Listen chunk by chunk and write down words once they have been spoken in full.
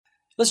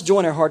Let's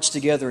join our hearts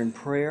together in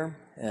prayer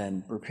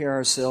and prepare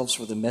ourselves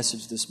for the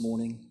message this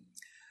morning.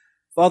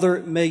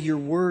 Father, may your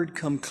word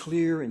come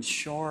clear and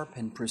sharp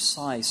and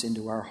precise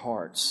into our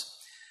hearts.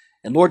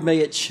 And Lord, may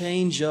it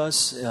change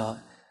us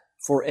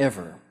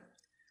forever.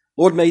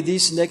 Lord, may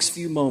these next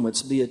few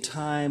moments be a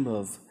time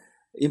of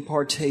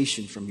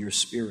impartation from your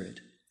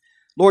Spirit.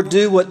 Lord,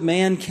 do what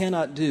man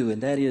cannot do,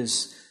 and that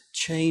is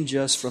change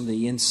us from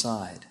the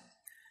inside.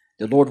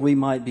 That, Lord, we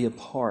might be a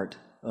part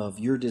of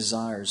your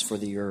desires for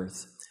the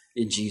earth.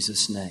 In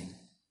Jesus' name,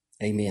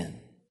 amen.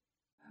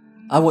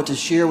 I want to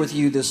share with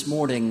you this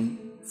morning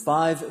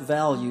 5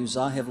 values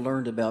I have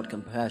learned about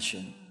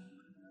compassion.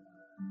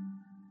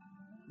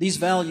 These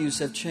values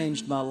have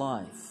changed my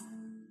life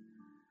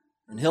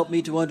and helped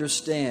me to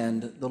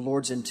understand the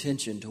Lord's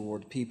intention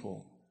toward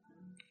people.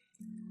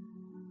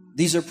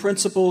 These are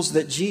principles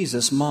that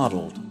Jesus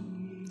modeled,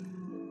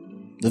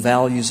 the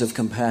values of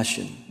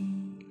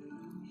compassion.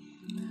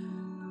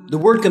 The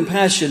word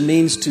compassion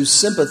means to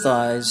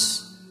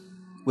sympathize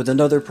with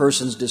another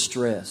person's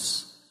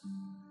distress,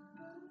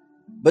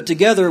 but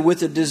together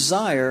with a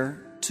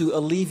desire to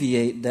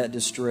alleviate that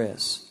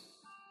distress.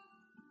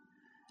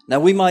 Now,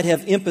 we might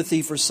have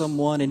empathy for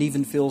someone and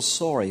even feel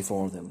sorry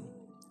for them,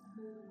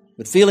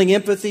 but feeling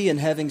empathy and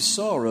having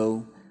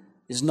sorrow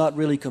is not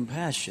really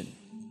compassion.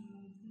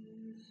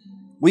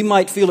 We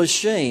might feel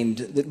ashamed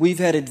that we've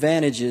had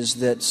advantages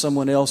that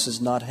someone else has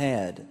not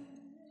had,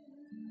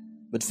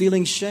 but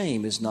feeling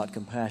shame is not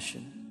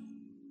compassion.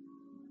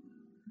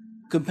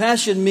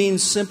 Compassion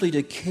means simply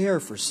to care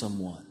for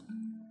someone,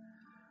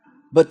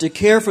 but to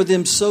care for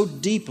them so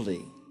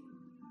deeply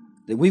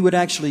that we would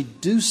actually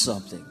do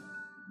something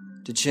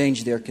to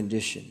change their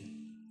condition.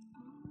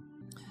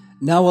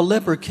 Now a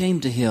leper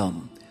came to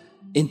him,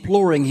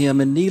 imploring him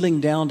and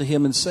kneeling down to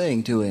him and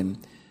saying to him,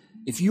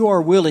 "If you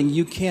are willing,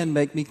 you can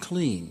make me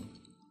clean."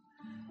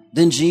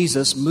 Then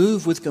Jesus,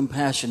 moved with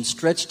compassion,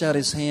 stretched out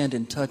his hand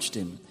and touched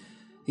him.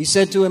 He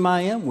said to him,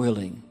 "I am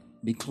willing,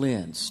 be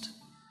cleansed."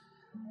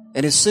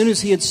 And as soon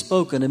as he had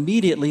spoken,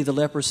 immediately the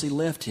leprosy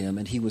left him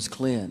and he was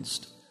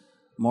cleansed.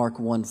 Mark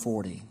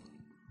 1:40.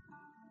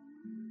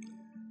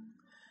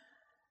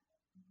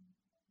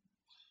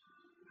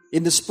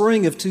 In the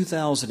spring of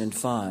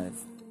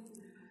 2005,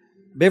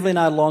 Beverly and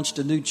I launched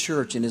a new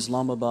church in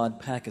Islamabad,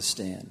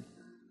 Pakistan.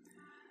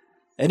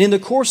 And in the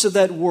course of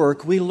that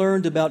work, we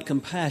learned about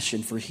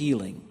compassion for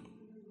healing.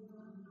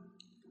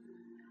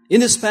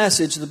 In this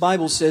passage, the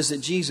Bible says that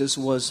Jesus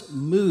was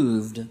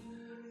moved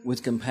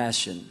with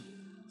compassion.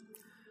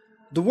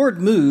 The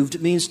word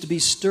moved means to be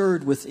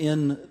stirred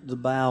within the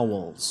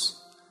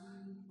bowels,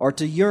 or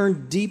to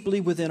yearn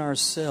deeply within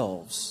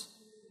ourselves.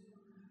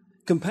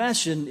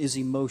 Compassion is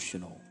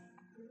emotional.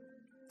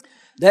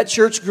 That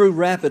church grew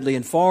rapidly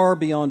and far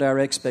beyond our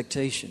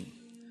expectation.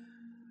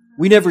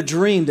 We never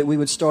dreamed that we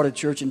would start a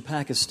church in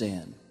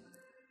Pakistan,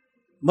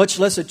 much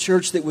less a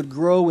church that would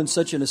grow in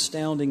such an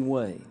astounding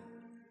way.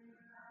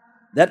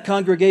 That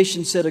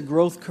congregation set a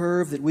growth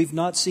curve that we've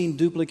not seen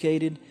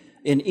duplicated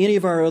in any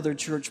of our other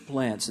church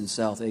plants in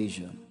South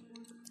Asia.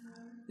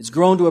 It's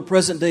grown to a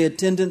present-day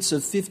attendance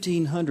of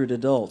 1,500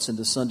 adults in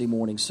the Sunday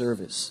morning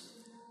service.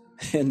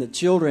 And the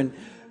children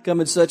come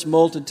in such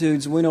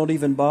multitudes, we don't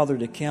even bother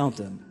to count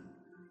them.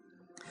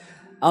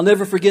 I'll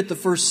never forget the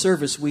first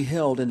service we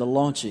held in the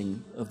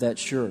launching of that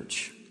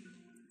church.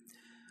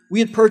 We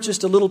had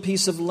purchased a little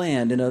piece of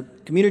land in a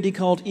community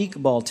called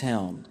Iqbal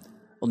Town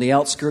on the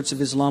outskirts of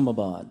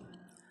Islamabad.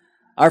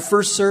 Our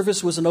first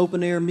service was an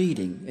open-air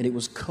meeting, and it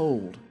was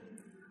cold.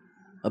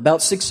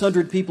 About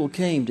 600 people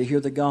came to hear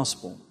the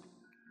gospel.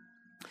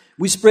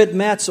 We spread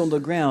mats on the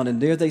ground,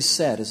 and there they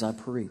sat as I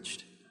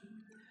preached.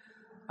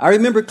 I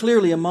remember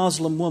clearly a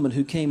Muslim woman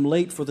who came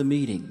late for the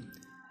meeting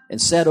and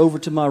sat over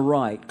to my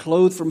right,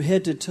 clothed from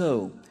head to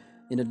toe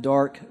in a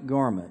dark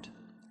garment.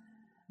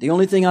 The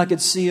only thing I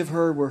could see of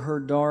her were her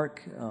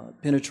dark,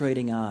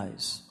 penetrating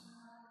eyes.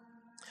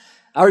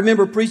 I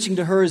remember preaching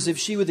to her as if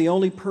she were the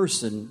only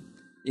person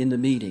in the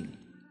meeting.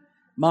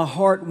 My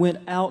heart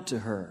went out to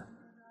her,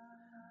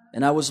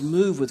 and I was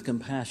moved with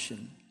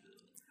compassion.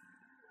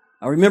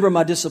 I remember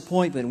my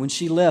disappointment when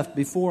she left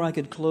before I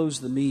could close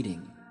the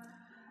meeting.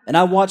 And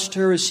I watched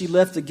her as she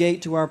left the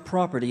gate to our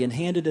property and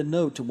handed a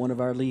note to one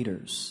of our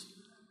leaders.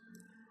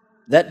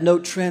 That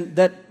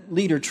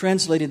leader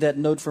translated that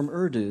note from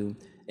Urdu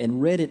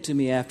and read it to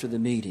me after the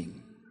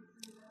meeting.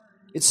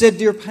 It said,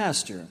 "Dear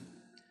Pastor,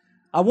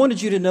 I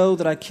wanted you to know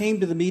that I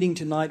came to the meeting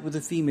tonight with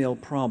a female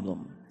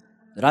problem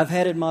that I've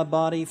had in my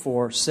body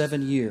for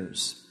 7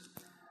 years.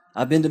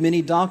 I've been to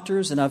many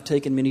doctors and I've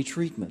taken many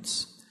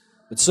treatments,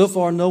 but so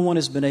far no one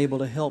has been able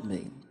to help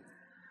me.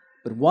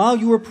 But while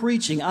you were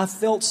preaching, I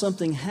felt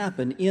something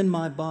happen in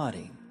my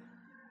body."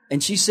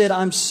 And she said,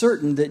 "I'm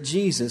certain that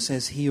Jesus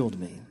has healed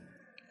me."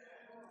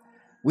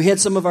 We had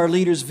some of our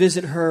leaders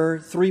visit her.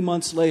 3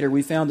 months later,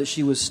 we found that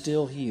she was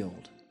still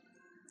healed.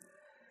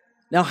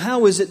 Now,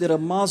 how is it that a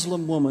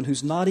Muslim woman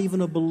who's not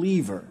even a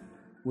believer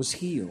was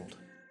healed?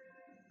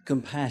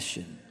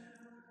 Compassion.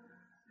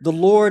 The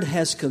Lord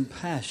has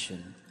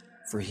compassion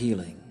for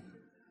healing.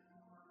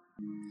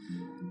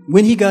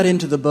 When he got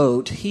into the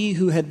boat, he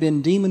who had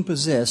been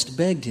demon-possessed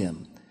begged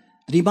him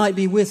that he might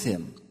be with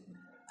him.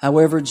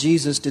 However,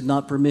 Jesus did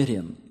not permit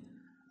him,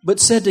 but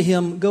said to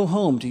him, "Go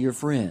home to your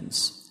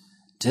friends.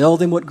 Tell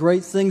them what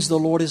great things the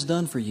Lord has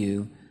done for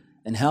you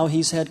and how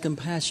he's had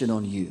compassion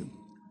on you."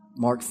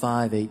 Mark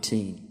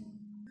 5:18.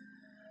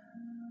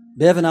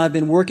 Bev and I have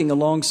been working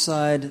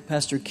alongside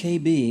Pastor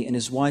KB and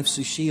his wife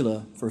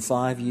Sushila for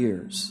 5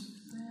 years.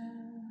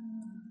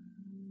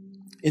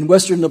 In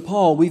Western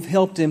Nepal, we've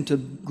helped them to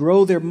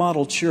grow their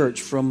model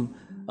church from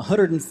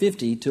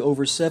 150 to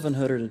over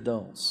 700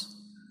 adults.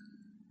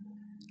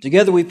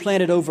 Together, we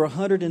planted over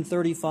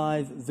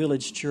 135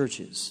 village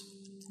churches.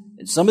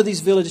 And some of these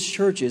village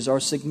churches are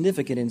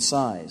significant in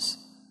size,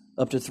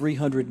 up to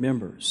 300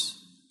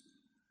 members.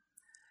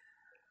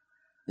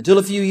 Until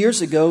a few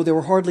years ago, there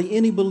were hardly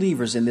any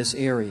believers in this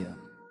area.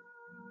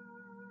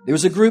 There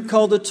was a group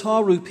called the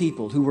Taru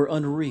people who were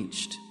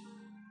unreached.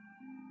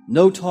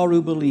 No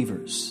Taru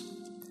believers.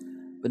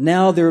 But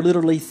now there are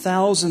literally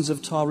thousands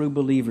of Taru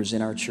believers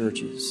in our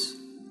churches.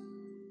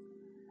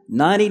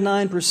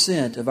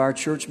 99% of our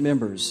church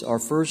members are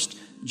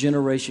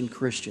first-generation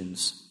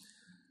Christians,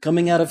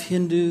 coming out of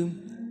Hindu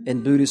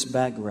and Buddhist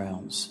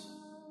backgrounds.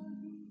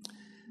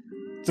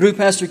 Through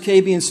Pastor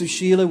KB and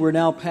Sushila, we're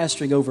now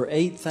pastoring over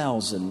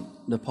 8,000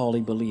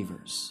 Nepali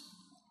believers.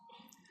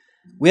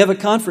 We have a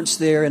conference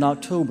there in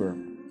October,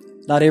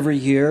 not every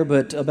year,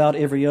 but about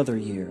every other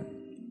year.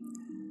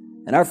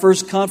 And our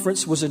first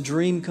conference was a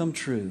dream come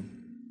true.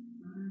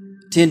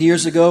 10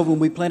 years ago, when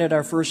we planted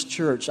our first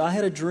church, I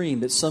had a dream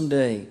that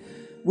someday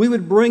we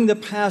would bring the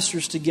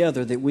pastors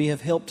together that we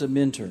have helped to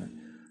mentor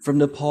from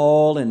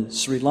Nepal and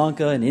Sri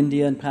Lanka and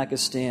India and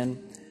Pakistan,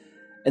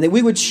 and that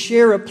we would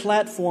share a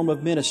platform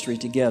of ministry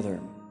together.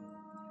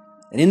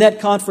 And in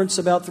that conference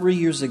about 3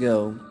 years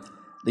ago,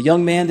 the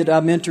young man that I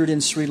mentored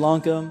in Sri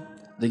Lanka,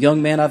 the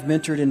young man I've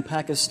mentored in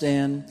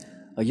Pakistan,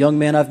 a young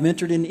man I've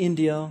mentored in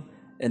India,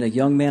 and a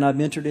young man I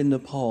mentored in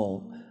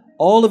Nepal,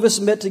 all of us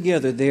met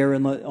together there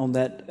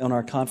on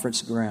our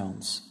conference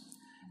grounds.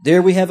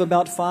 There we have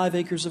about 5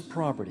 acres of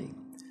property,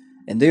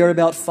 and there are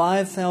about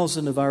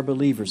 5,000 of our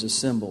believers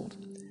assembled,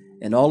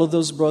 and all of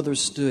those brothers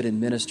stood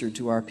and ministered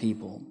to our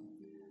people.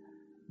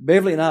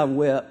 Beverly and I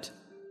wept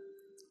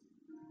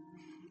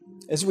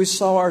as we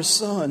saw our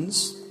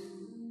sons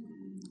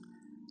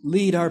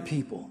lead our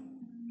people.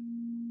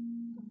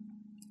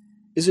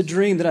 It's a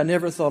dream that I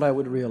never thought I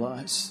would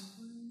realize,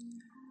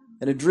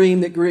 and a dream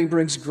that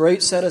brings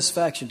great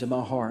satisfaction to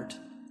my heart,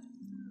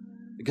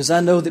 because I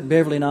know that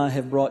Beverly and I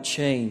have brought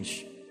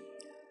change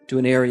to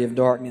an area of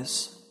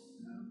darkness.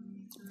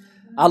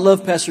 I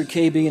love Pastor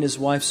KB and his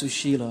wife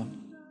Sushila,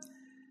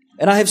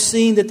 and I have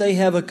seen that they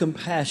have a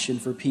compassion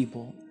for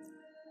people,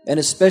 and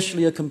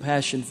especially a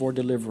compassion for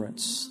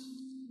deliverance.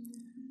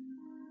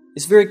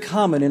 It's very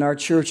common in our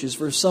churches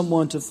for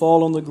someone to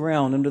fall on the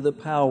ground under the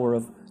power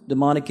of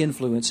demonic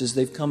influences.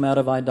 They've come out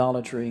of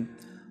idolatry.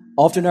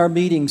 Often in our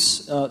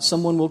meetings,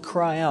 someone will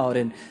cry out,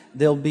 and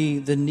there'll be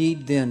the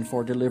need then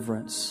for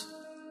deliverance.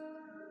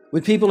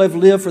 When people have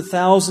lived for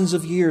thousands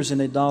of years in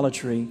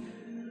idolatry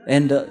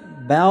and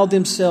bowed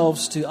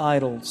themselves to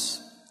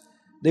idols,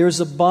 there is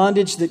a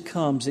bondage that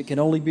comes that can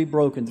only be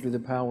broken through the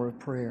power of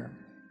prayer.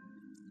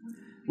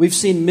 We've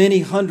seen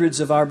many hundreds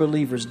of our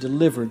believers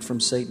delivered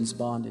from Satan's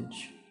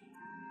bondage.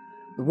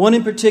 But one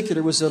in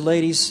particular was a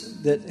lady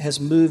that has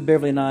moved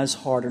Beverly and I's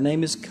heart. Her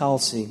name is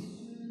Kelsey.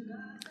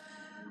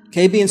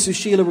 KB and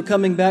Sushila were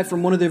coming back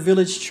from one of their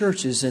village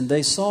churches, and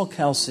they saw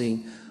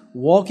Kelsey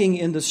walking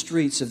in the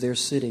streets of their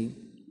city.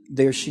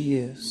 There she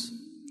is.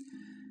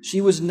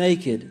 She was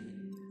naked.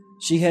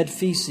 She had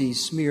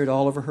feces smeared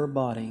all over her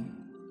body.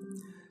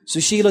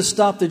 Sushila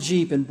stopped the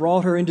Jeep and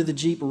brought her into the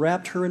Jeep,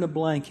 wrapped her in a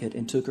blanket,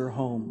 and took her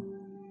home.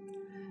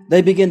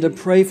 They began to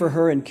pray for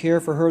her and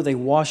care for her. They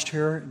washed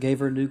her, gave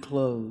her new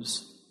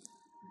clothes.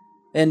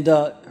 And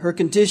her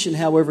condition,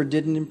 however,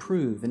 didn't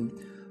improve. And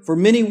for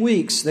many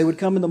weeks, they would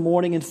come in the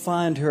morning and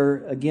find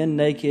her again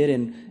naked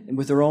and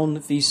with her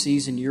own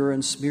feces and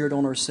urine smeared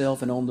on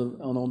herself and on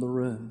the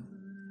room.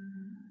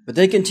 But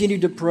they continued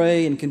to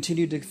pray and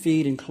continued to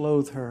feed and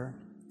clothe her.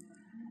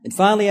 And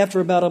finally, after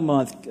about a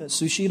month,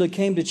 Sushila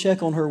came to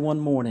check on her one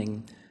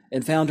morning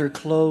and found her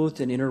clothed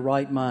and in her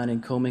right mind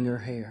and combing her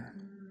hair.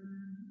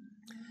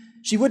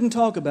 She wouldn't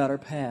talk about her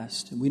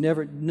past, and we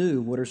never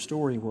knew what her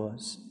story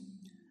was.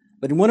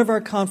 But in one of our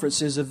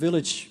conferences, a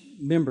village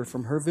member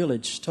from her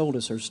village told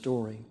us her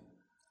story.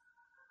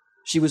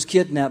 She was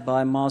kidnapped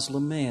by a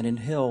Muslim man and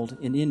held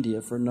in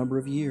India for a number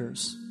of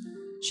years.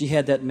 She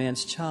had that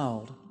man's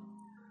child.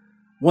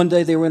 One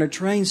day they were in a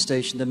train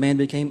station. The man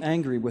became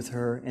angry with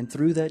her and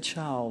threw that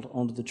child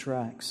onto the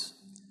tracks.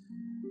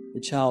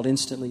 The child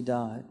instantly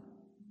died.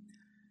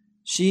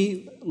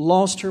 She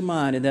lost her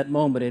mind in that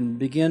moment and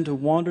began to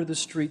wander the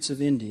streets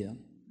of India.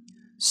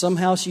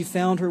 Somehow she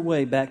found her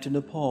way back to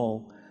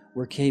Nepal,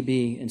 where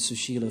KB and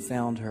Sushila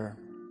found her.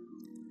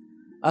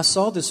 I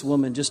saw this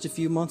woman just a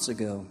few months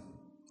ago.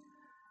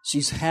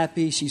 She's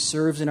happy. She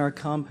serves in our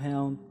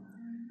compound.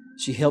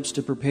 She helps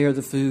to prepare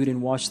the food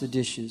and wash the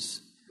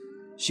dishes.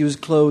 She was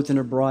clothed in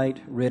a bright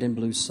red and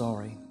blue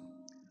sari.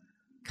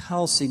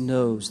 Kelsey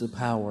knows the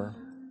power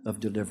of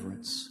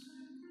deliverance.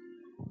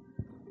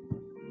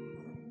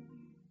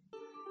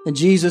 And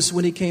Jesus,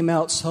 when he came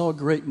out, saw a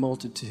great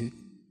multitude,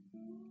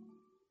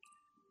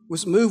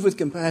 was moved with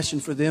compassion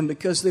for them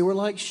because they were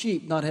like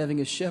sheep not having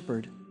a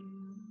shepherd.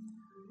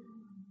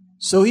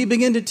 So he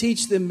began to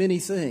teach them many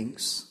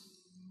things.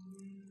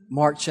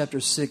 Mark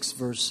chapter 6,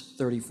 verse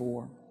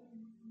 34.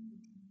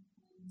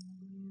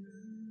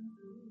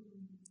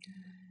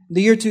 In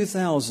the year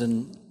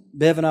 2000,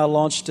 Bev and I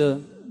launched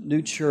a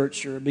new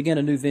church, or began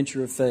a new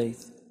venture of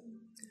faith.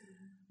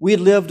 We had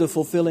lived a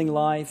fulfilling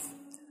life,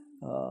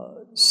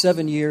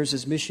 7 years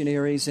as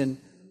missionaries and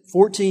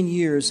 14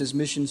 years as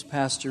missions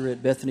pastor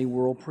at Bethany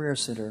World Prayer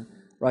Center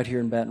right here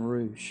in Baton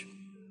Rouge.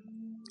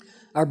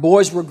 Our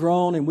boys were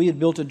grown and we had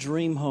built a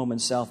dream home in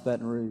South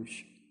Baton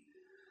Rouge.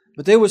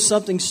 But there was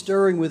something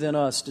stirring within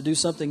us to do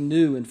something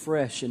new and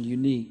fresh and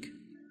unique.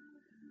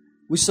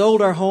 We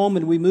sold our home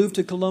and we moved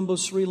to Colombo,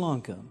 Sri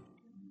Lanka.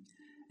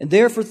 And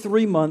there for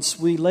 3 months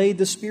we laid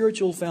the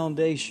spiritual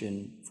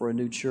foundation for a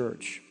new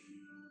church.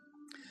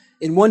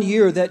 In 1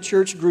 year, that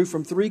church grew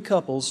from 3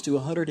 couples to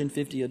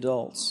 150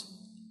 adults.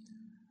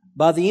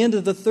 By the end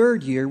of the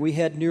 3rd year, we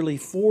had nearly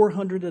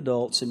 400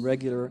 adults in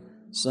regular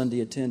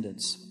Sunday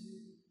attendance.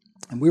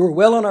 And we were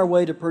well on our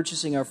way to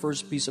purchasing our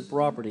first piece of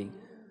property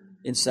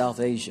in South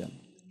Asia.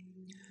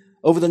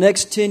 Over the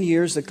next 10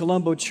 years, the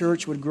Colombo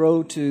church would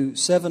grow to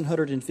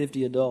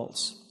 750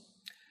 adults.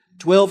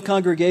 12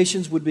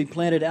 congregations would be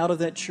planted out of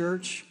that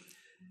church,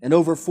 and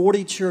over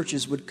 40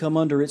 churches would come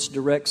under its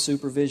direct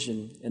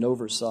supervision and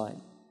oversight.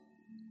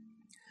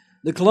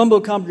 The Colombo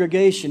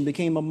congregation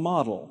became a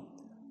model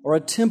or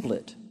a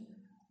template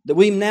that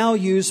we now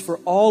use for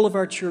all of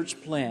our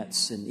church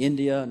plants in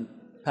India and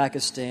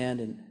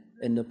Pakistan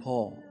and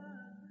Nepal.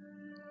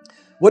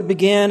 What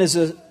began as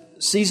a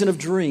season of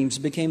dreams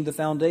became the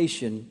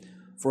foundation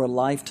for a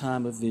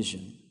lifetime of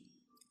vision.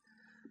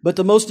 But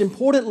the most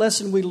important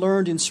lesson we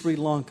learned in Sri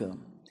Lanka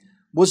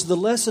was the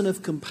lesson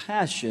of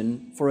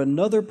compassion for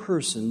another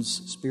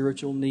person's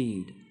spiritual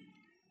need.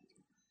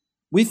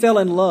 We fell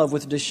in love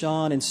with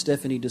Deshaun and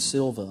Stephanie De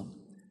Silva,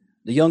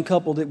 the young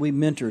couple that we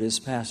mentored as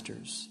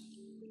pastors.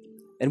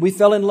 And we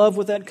fell in love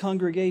with that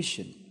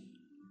congregation.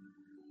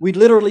 We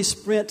literally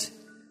spent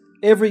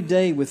every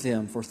day with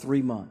them for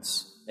 3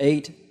 months,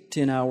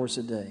 8-10 hours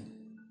a day.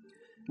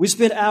 We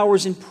spent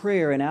hours in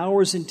prayer and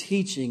hours in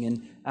teaching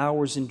and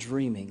hours in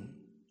dreaming.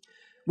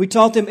 We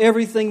taught them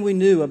everything we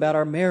knew about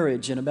our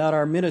marriage and about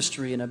our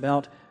ministry and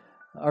about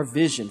our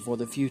vision for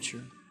the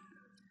future.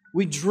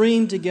 We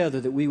dreamed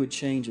together that we would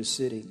change a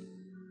city.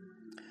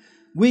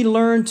 We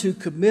learned to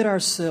commit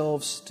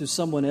ourselves to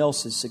someone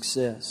else's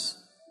success.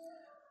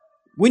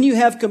 When you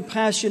have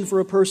compassion for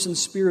a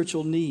person's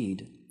spiritual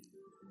need,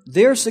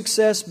 their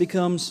success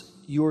becomes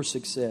your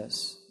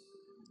success,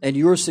 and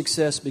your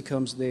success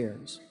becomes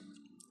theirs.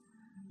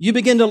 You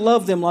begin to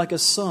love them like a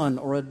son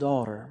or a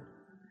daughter,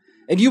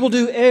 and you will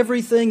do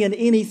everything and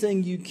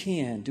anything you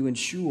can to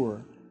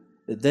ensure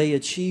that they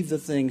achieve the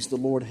things the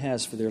Lord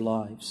has for their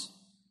lives.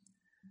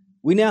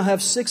 We now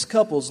have 6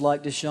 couples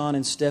like Deshaun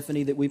and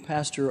Stephanie that we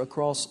pastor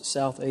across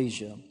South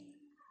Asia.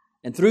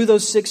 And through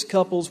those 6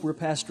 couples, we're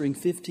pastoring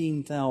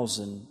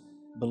 15,000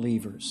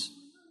 believers.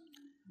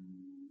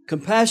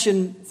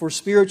 Compassion for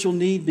spiritual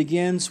need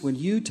begins when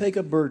you take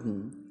a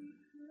burden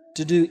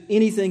to do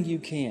anything you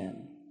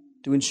can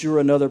to ensure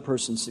another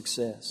person's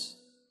success.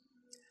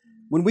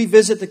 When we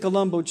visit the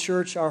Colombo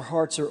church, our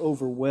hearts are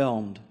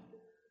overwhelmed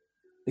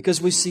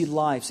because we see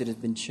lives that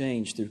have been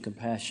changed through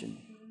compassion.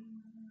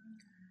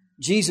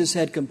 Jesus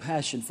had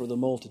compassion for the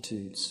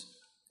multitudes.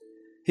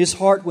 His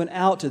heart went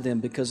out to them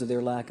because of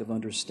their lack of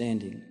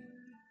understanding.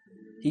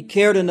 He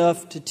cared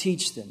enough to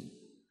teach them.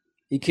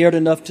 He cared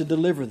enough to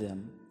deliver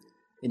them.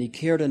 And He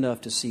cared enough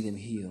to see them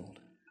healed.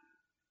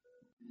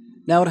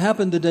 Now it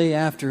happened the day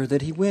after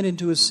that He went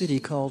into a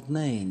city called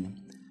Nain.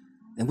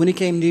 And when He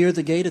came near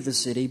the gate of the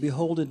city,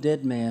 behold, a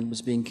dead man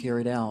was being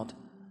carried out,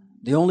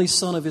 the only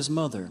son of his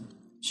mother.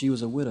 She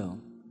was a widow.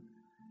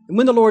 And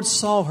when the Lord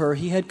saw her,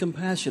 He had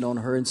compassion on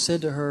her and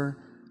said to her,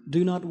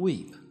 "Do not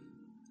weep."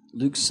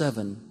 Luke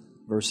 7,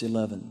 verse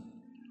 11.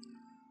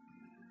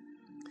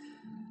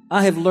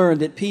 I have learned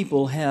that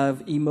people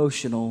have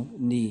emotional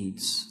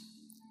needs.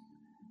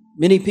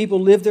 Many people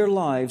live their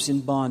lives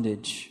in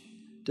bondage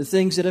to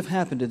things that have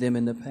happened to them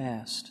in the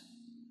past.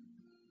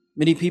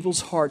 Many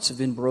people's hearts have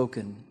been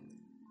broken.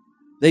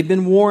 They've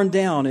been worn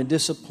down and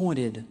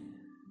disappointed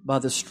by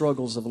the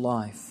struggles of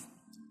life.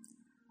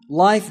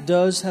 Life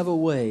does have a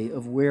way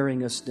of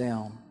wearing us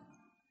down.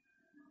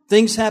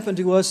 Things happen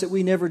to us that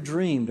we never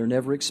dreamed or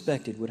never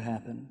expected would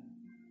happen.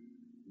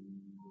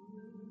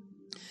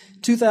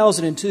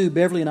 2002,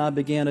 Beverly and I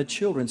began a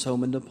children's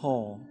home in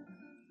Nepal.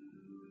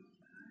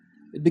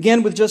 It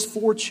began with just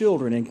 4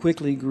 children and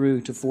quickly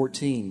grew to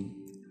 14.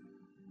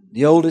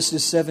 The oldest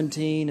is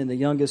 17 and the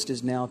youngest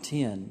is now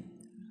 10.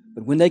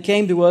 But when they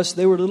came to us,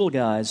 they were little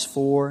guys,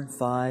 4,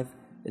 5,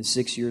 and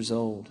 6 years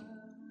old.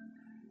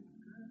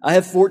 I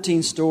have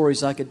 14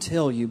 stories I could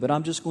tell you, but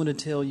I'm just going to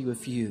tell you a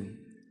few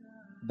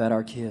about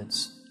our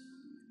kids.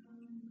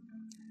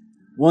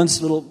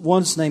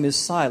 One's name is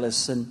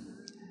Silas, and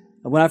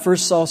when I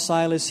first saw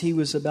Silas, he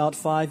was about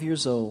 5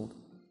 years old.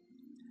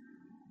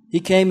 He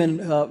came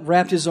and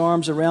wrapped his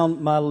arms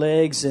around my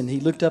legs, and he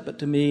looked up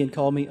to me and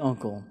called me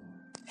uncle.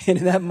 And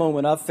in that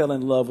moment, I fell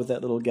in love with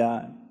that little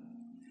guy.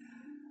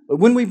 But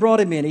when we brought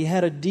him in, he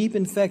had a deep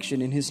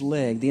infection in his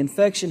leg. The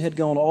infection had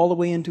gone all the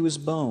way into his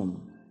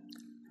bone.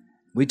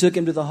 We took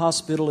him to the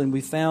hospital, and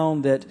we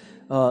found that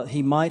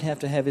he might have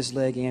to have his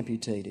leg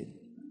amputated.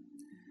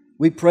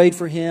 We prayed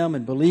for him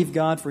and believed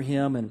God for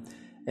him,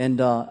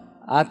 and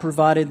I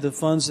provided the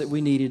funds that we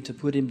needed to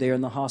put him there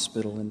in the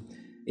hospital. And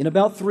in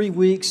about 3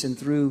 weeks, and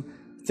through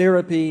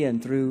therapy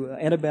and through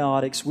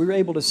antibiotics, we were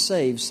able to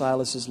save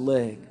Silas's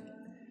leg.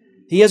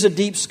 He has a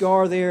deep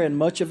scar there, and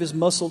much of his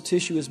muscle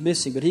tissue is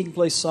missing, but he can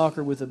play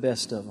soccer with the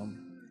best of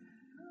them.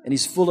 And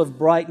he's full of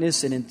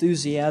brightness and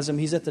enthusiasm.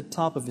 He's at the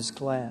top of his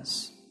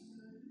class.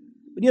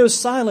 But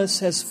Silas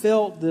has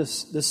felt the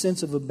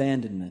sense of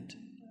abandonment.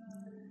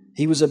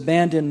 He was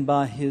abandoned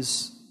by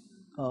his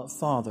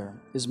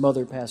father. His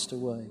mother passed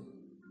away.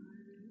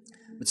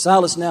 But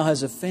Silas now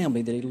has a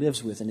family that he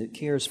lives with, and it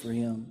cares for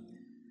him.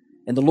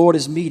 And the Lord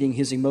is meeting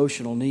his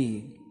emotional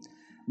need.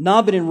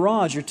 Nabin and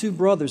Raj are two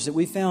brothers that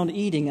we found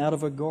eating out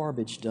of a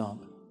garbage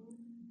dump.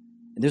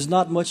 And there's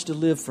not much to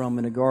live from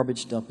in a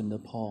garbage dump in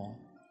Nepal.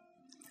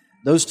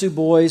 Those two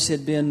boys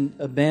had been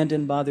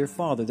abandoned by their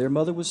father. Their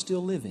mother was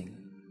still living.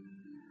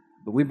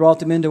 But we brought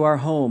them into our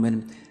home,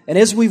 and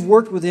as we've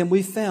worked with them,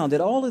 we found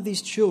that all of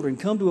these children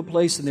come to a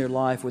place in their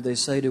life where they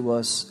say to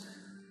us,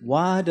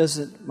 "Why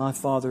doesn't my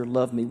father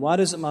love me? Why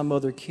doesn't my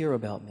mother care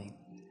about me?"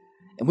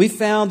 And we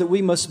found that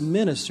we must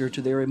minister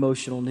to their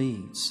emotional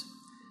needs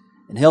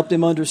and help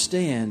them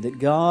understand that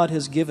God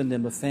has given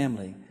them a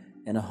family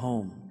and a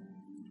home.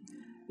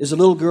 There's a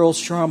little girl,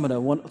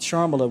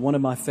 Sharmila, one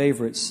of my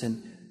favorites,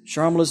 and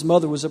Sharmila's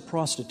mother was a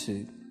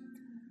prostitute.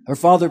 Her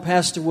father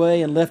passed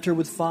away and left her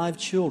with 5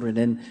 children,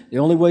 and the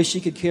only way she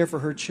could care for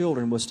her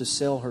children was to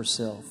sell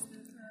herself.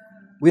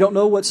 We don't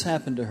know what's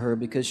happened to her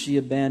because she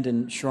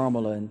abandoned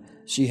Sharmila and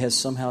she has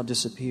somehow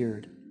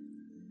disappeared.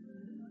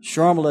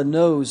 Sharmila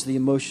knows the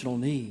emotional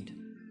need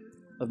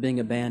of being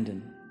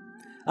abandoned.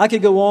 I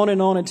could go on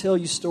and tell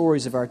you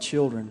stories of our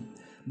children,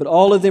 but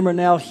all of them are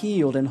now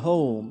healed and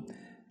whole.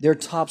 They're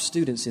top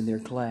students in their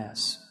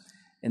class,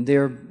 and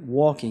they're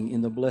walking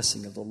in the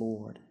blessing of the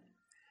Lord.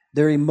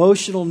 Their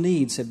emotional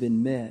needs have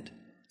been met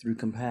through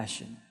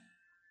compassion.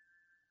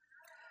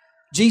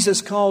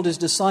 Jesus called his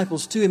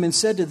disciples to him and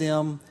said to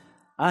them,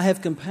 "I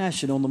have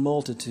compassion on the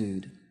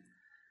multitude,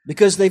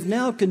 because they've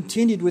now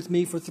continued with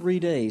me for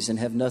 3 days and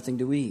have nothing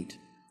to eat.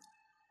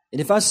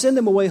 And if I send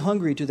them away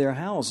hungry to their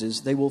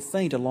houses, they will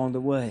faint along the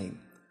way,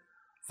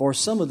 for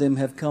some of them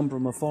have come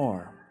from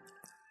afar."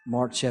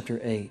 Mark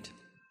chapter 8.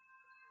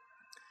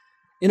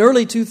 In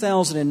early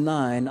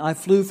 2009, I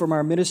flew from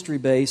our ministry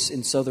base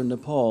in southern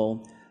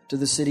Nepal to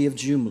the city of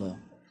Jumla.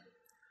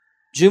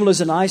 Jumla is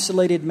an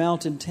isolated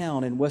mountain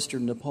town in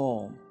western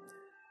Nepal,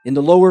 in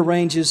the lower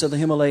ranges of the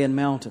Himalayan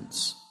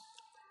mountains.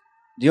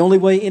 The only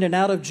way in and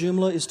out of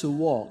Jumla is to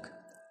walk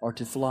or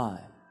to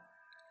fly.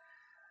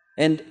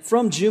 And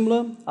from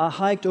Jumla, I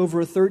hiked over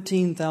a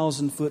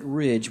 13,000-foot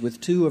ridge with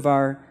 2 of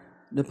our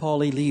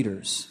Nepali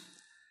leaders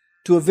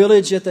to a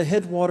village at the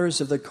headwaters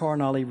of the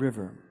Karnali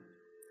River.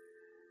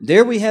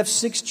 There we have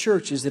 6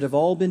 churches that have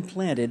all been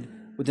planted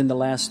within the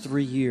last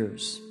 3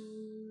 years.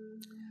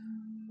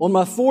 On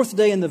my 4th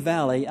day in the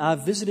valley, I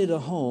visited a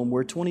home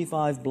where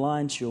 25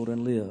 blind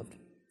children lived. It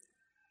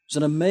was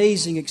an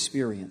amazing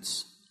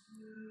experience.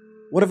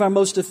 One of our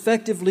most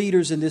effective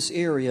leaders in this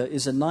area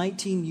is a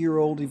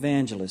 19-year-old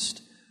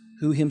evangelist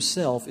who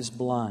himself is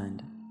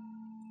blind.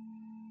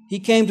 He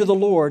came to the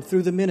Lord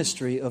through the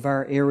ministry of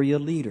our area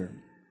leader,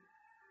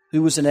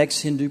 who was an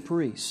ex-Hindu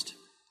priest.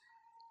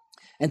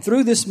 And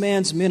through this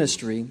man's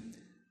ministry,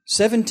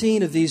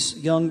 17 of these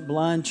young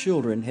blind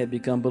children had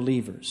become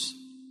believers.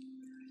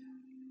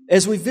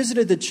 As we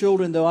visited the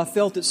children, though, I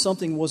felt that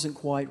something wasn't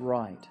quite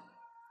right.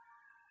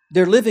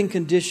 Their living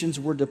conditions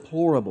were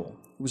deplorable.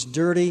 It was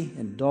dirty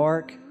and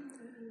dark.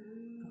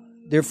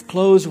 Their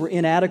clothes were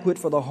inadequate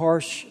for the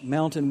harsh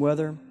mountain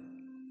weather.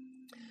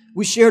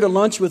 We shared a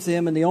lunch with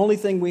them, and the only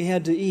thing we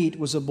had to eat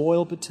was a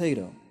boiled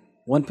potato,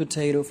 1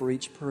 potato for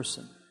each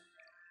person.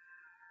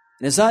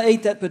 And as I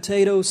ate that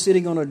potato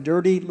sitting on a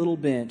dirty little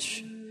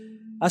bench,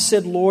 I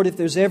said, "Lord, if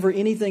there's ever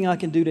anything I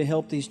can do to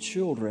help these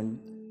children,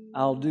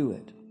 I'll do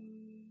it."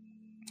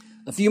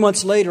 A few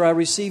months later, I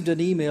received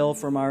an email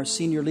from our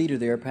senior leader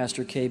there,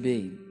 Pastor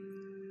KB.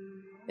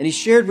 And he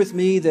shared with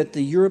me that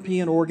the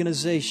European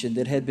organization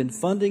that had been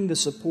funding the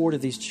support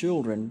of these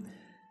children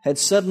had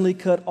suddenly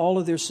cut all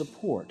of their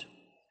support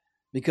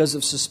because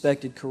of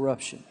suspected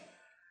corruption.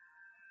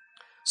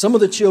 Some of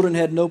the children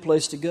had no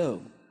place to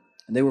go,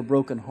 and they were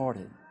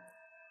brokenhearted.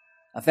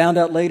 I found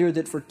out later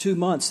that for 2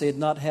 months they had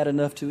not had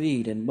enough to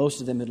eat, and most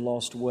of them had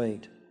lost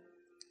weight.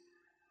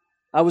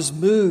 I was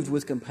moved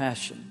with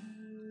compassion.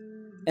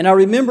 And I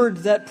remembered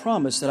that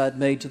promise that I'd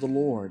made to the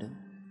Lord.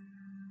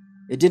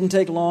 It didn't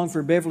take long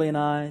for Beverly and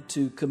I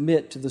to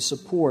commit to the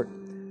support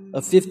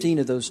of 15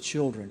 of those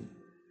children.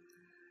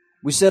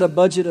 We set a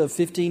budget of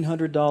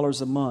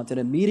 $1,500 a month and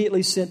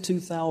immediately sent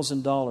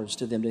 $2,000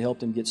 to them to help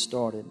them get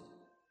started.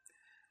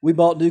 We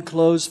bought new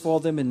clothes for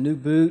them and new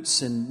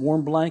boots and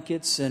warm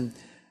blankets and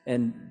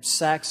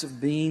sacks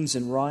of beans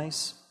and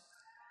rice.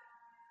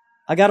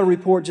 I got a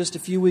report just a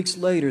few weeks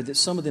later that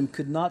some of them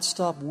could not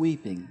stop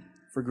weeping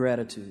for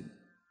gratitude.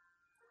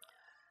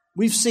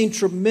 We've seen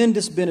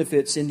tremendous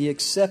benefits in the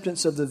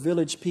acceptance of the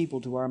village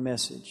people to our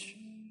message.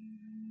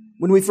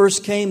 When we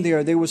first came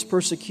there was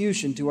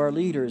persecution to our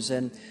leaders,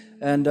 and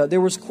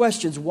there was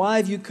questions. Why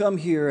have you come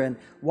here? And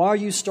why are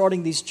you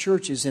starting these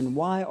churches? And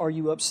why are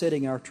you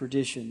upsetting our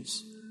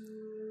traditions?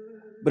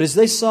 But as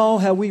they saw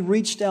how we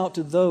reached out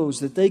to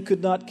those that they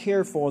could not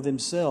care for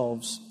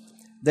themselves,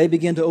 they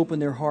began to open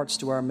their hearts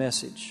to our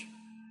message.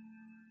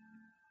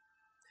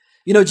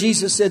 You know,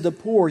 Jesus said, "The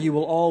poor you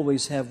will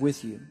always have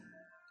with you."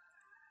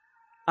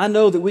 I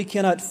know that we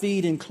cannot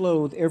feed and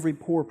clothe every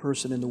poor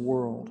person in the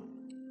world.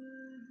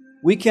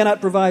 We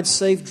cannot provide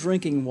safe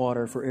drinking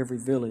water for every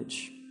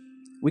village.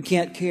 We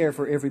can't care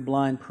for every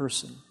blind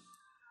person.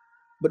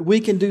 But we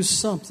can do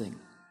something.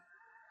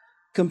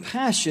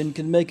 Compassion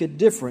can make a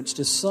difference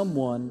to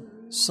someone,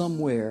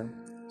 somewhere,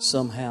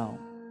 somehow.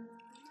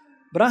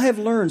 But I have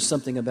learned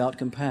something about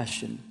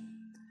compassion,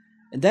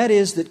 and that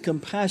is that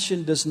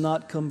compassion does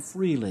not come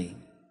freely.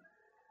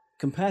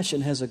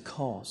 Compassion has a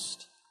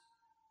cost.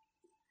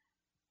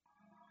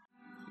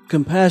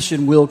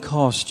 Compassion will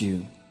cost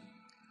you.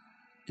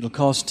 It'll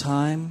cost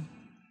time.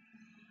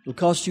 It'll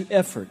cost you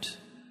effort.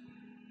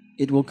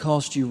 It will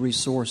cost you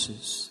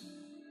resources.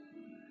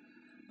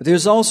 But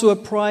there's also a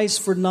price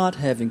for not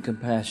having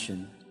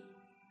compassion.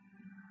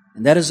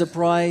 And that is a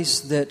price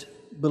that,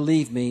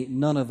 believe me,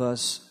 none of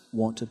us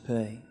want to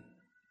pay.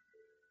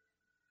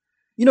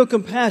 You know,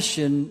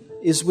 compassion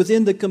is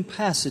within the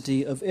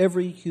capacity of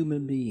every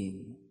human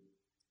being.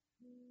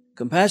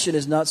 Compassion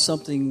is not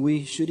something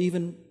we should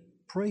even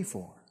pray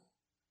for.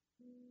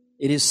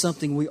 It is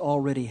something we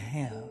already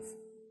have.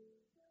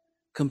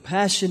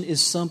 Compassion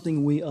is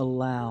something we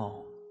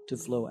allow to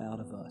flow out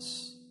of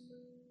us.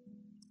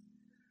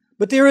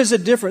 But there is a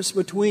difference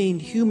between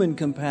human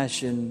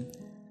compassion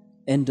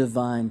and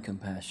divine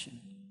compassion.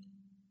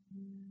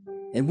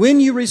 And when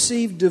you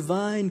receive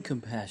divine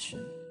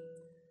compassion,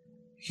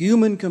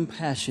 human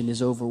compassion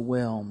is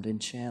overwhelmed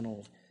and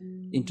channeled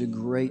into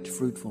great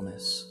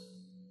fruitfulness.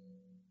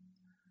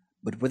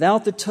 But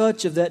without the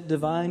touch of that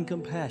divine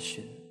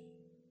compassion,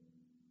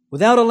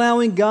 without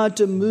allowing God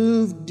to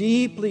move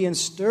deeply and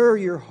stir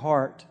your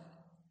heart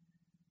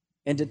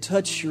and to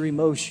touch your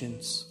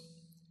emotions,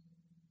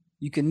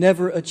 you can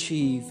never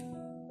achieve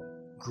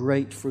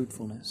great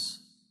fruitfulness.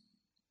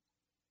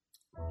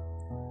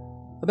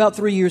 About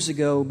 3 years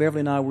ago, Beverly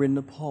and I were in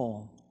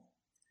Nepal,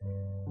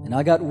 and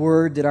I got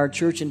word that our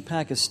church in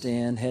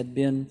Pakistan had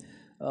been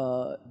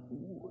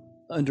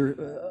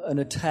under an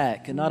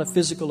attack, and not a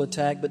physical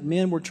attack, but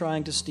men were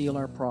trying to steal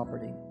our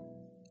property.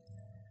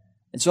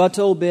 And so I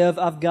told Bev,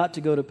 I've got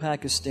to go to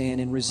Pakistan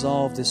and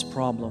resolve this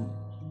problem.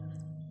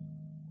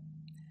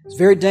 It was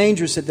very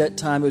dangerous at that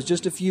time. It was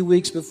just a few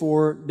weeks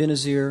before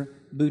Benazir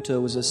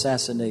Bhutto was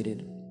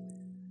assassinated.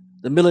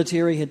 The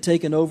military had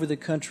taken over the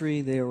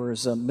country. There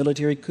was a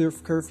military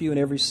curfew in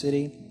every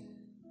city,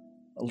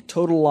 a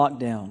total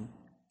lockdown.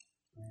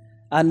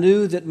 I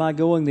knew that my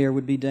going there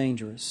would be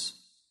dangerous.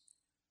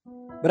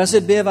 But I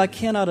said, Bev, I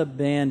cannot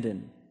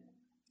abandon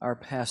our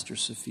pastor,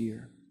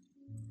 Saphir.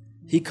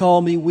 He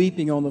called me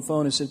weeping on the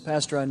phone and said,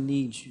 Pastor, I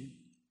need you.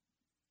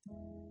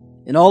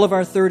 In all of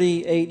our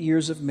 38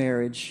 years of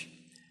marriage,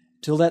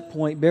 till that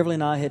point, Beverly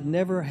and I had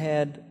never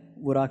had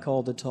what I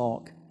call the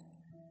talk.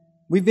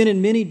 We've been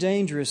in many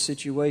dangerous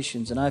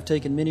situations, and I've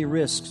taken many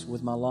risks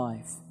with my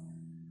life.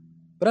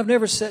 But I've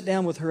never sat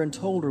down with her and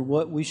told her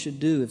what we should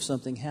do if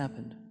something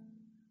happened.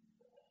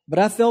 But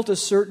I felt a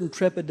certain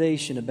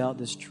trepidation about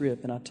this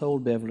trip, and I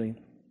told Beverly,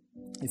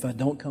 if I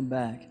don't come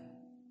back,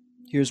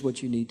 here's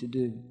what you need to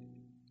do.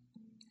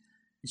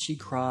 And she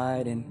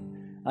cried,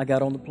 and I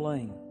got on the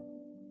plane.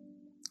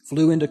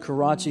 Flew into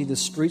Karachi. The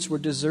streets were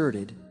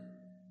deserted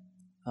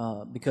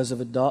because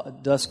of a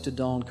dusk to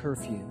dawn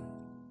curfew.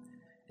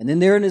 And then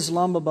there in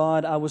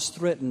Islamabad, I was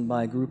threatened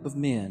by a group of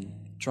men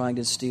trying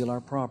to steal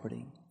our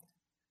property.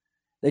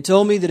 They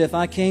told me that if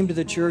I came to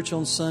the church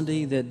on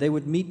Sunday, that they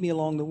would meet me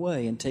along the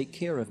way and take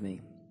care of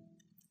me.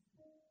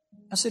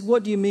 I said,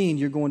 what do you mean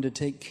you're going to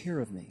take care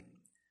of me?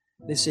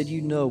 They said,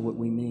 you know what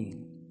we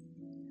mean.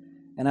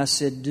 And I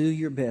said, do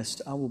your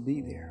best. I will be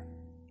there.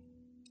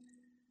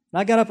 And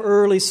I got up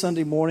early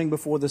Sunday morning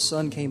before the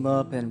sun came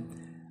up, and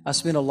I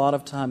spent a lot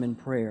of time in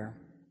prayer.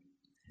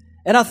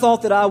 And I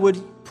thought that I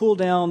would pull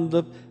down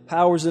the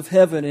powers of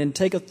heaven and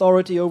take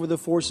authority over the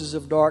forces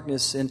of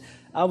darkness. And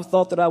I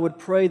thought that I would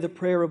pray the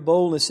prayer of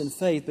boldness and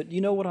faith. But you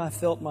know what I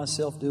felt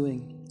myself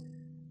doing?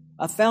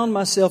 I found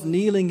myself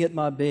kneeling at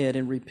my bed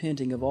and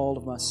repenting of all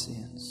of my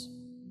sins.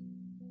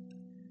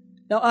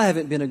 Now, I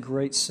haven't been a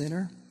great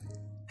sinner.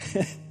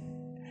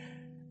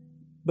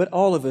 But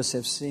all of us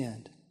have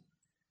sinned.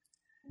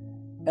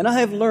 And I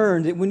have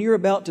learned that when you're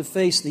about to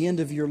face the end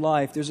of your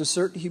life, there's a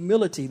certain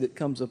humility that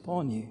comes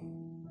upon you.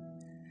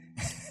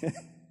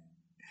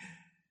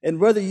 And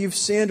whether you've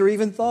sinned or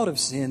even thought of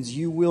sins,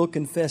 you will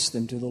confess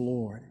them to the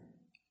Lord.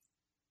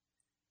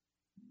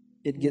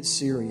 It gets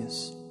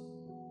serious.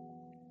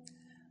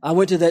 I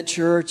went to that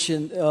church,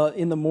 and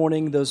in the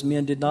morning, those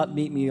men did not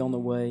meet me on the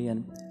way,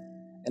 and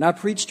I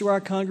preached to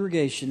our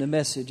congregation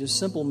a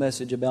simple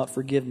message about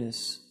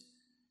forgiveness,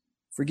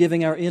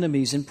 forgiving our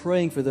enemies and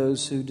praying for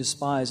those who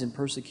despise and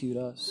persecute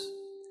us.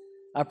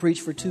 I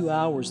preached for 2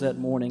 hours that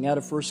morning out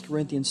of 1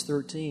 Corinthians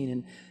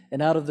 13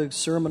 and out of the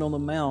Sermon on the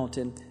Mount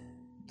and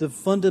the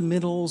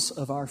fundamentals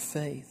of our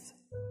faith.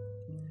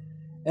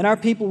 And our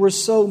people were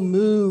so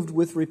moved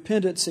with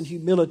repentance and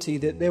humility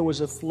that there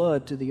was a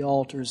flood to the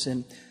altars,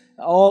 and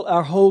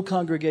our whole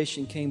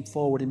congregation came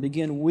forward and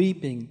began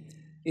weeping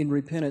in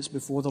repentance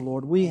before the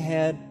Lord. We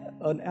had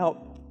an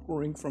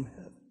outpouring from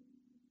heaven.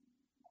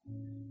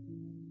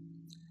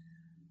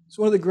 It's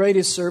one of the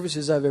greatest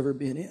services I've ever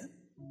been in.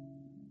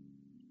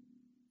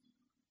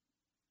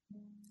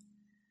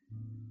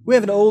 We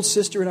have an old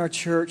sister in our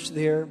church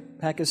there,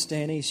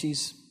 Pakistani.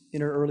 She's in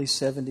her early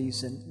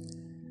 70s,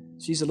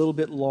 and she's a little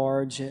bit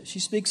large. She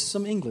speaks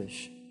some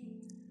English.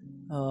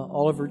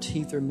 All of her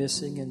teeth are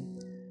missing,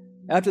 and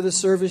after the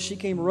service, she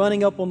came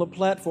running up on the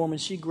platform, and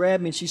she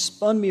grabbed me, and she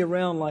spun me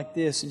around like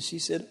this, and she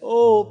said,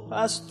 "Oh,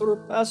 Pastor,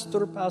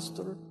 Pastor,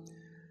 Pastor,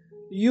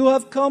 you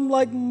have come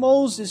like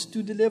Moses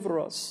to deliver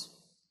us."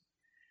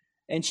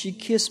 And she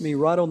kissed me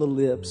right on the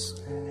lips.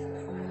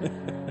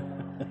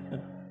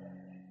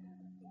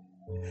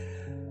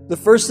 The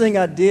first thing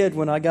I did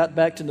when I got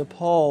back to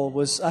Nepal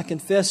was I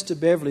confessed to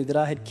Beverly that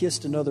I had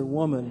kissed another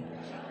woman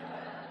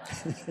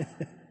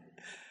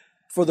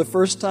for the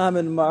first time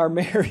in our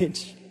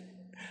marriage.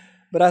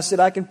 But I said,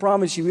 I can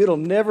promise you it'll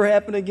never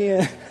happen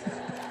again.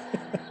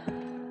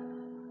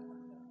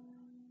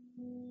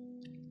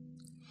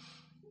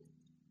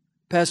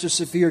 Pastor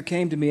Saphir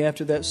came to me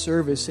after that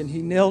service, and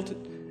he knelt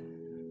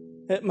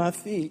at my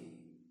feet,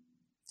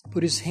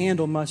 put his hand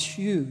on my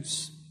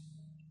shoes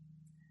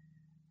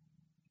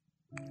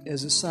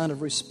as a sign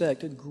of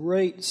respect, a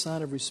great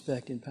sign of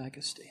respect in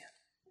Pakistan.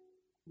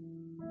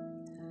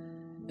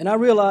 And I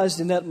realized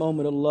in that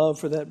moment a love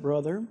for that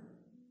brother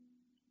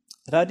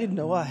that I didn't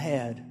know I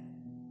had.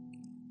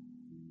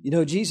 You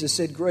know, Jesus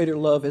said, "Greater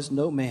love has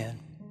no man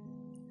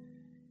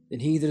than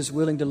he that is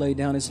willing to lay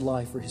down his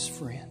life for his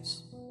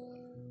friends."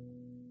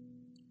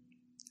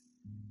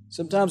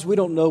 Sometimes we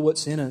don't know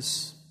what's in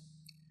us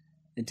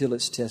until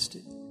it's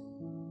tested.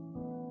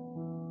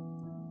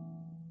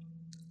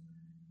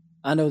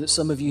 I know that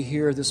some of you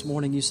here this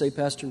morning, you say,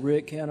 "Pastor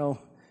Rick, you know,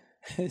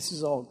 this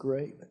is all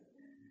great, but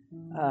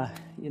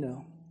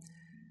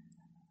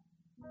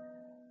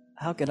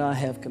how can I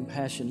have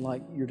compassion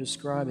like you're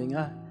describing?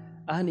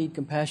 I need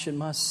compassion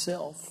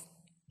myself.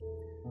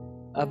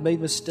 I've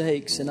made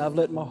mistakes, and I've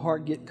let my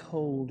heart get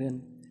cold,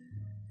 and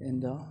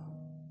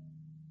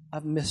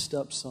I've messed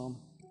up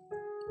some."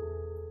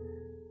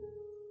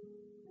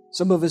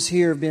 Some of us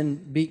here have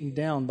been beaten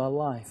down by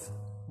life.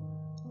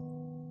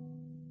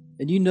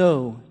 And you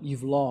know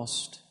you've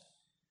lost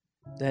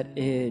that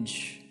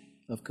edge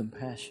of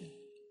compassion.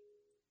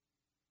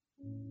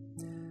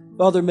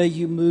 Father, may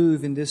you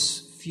move in this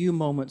few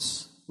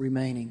moments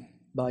remaining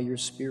by your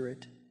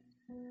Spirit.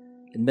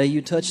 And may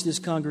you touch this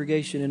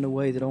congregation in a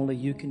way that only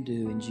you can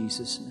do, in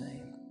Jesus'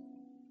 name.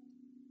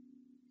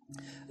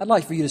 I'd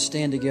like for you to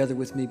stand together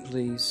with me,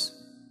 please,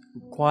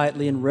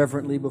 quietly and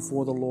reverently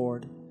before the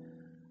Lord.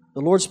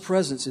 The Lord's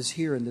presence is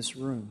here in this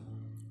room.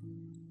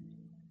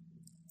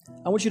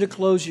 I want you to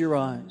close your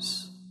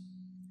eyes,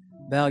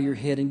 bow your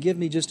head, and give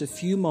me just a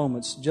few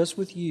moments just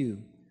with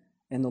you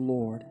and the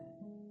Lord.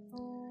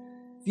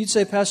 If you'd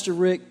say, "Pastor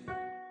Rick,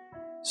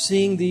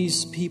 seeing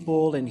these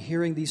people and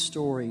hearing these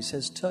stories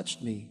has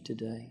touched me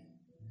today,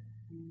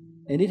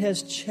 and it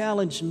has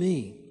challenged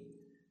me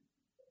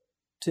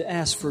to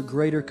ask for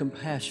greater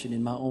compassion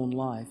in my own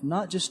life,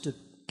 not just to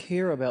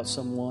care about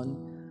someone,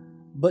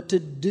 but to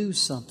do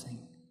something.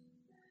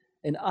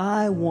 And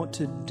I want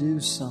to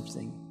do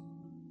something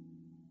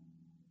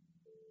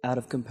out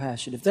of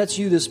compassion." If that's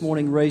you this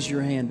morning, raise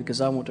your hand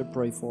because I want to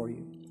pray for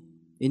you.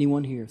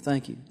 Anyone here?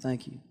 Thank you.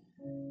 Thank you.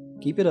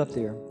 Keep it up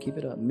there. Keep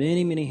it up.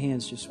 Many, many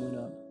hands just went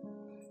up.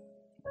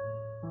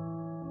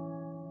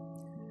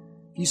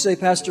 If you say,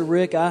 "Pastor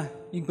Rick,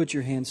 you can put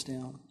your hands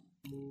down.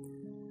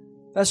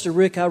 Pastor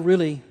Rick, I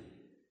really,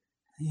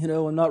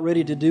 I'm not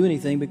ready to do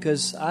anything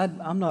because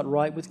I'm not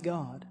right with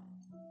God.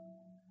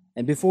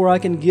 And before I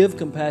can give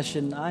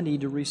compassion, I need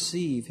to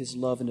receive His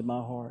love into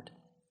my heart."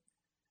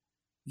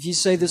 If you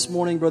say this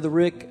morning, "Brother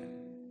Rick,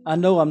 I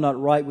know I'm not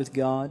right with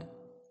God.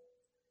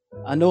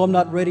 I know I'm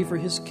not ready for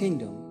His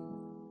kingdom."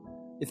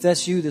 If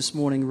that's you this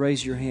morning,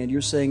 raise your hand. You're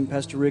saying,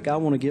 "Pastor Rick, I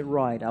want to get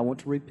right. I want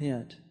to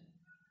repent."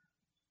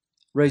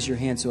 Raise your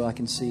hand so I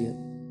can see it.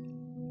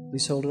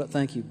 Please hold it up.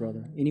 Thank you,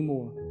 brother. Any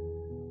more?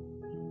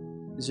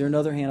 Is there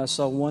another hand? I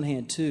saw one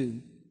hand,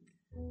 2,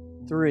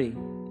 3.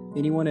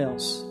 Anyone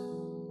else?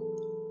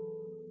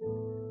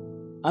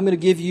 I'm going to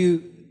give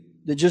you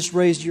that just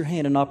raised your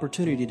hand an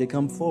opportunity to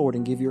come forward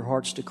and give your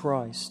hearts to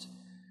Christ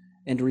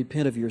and to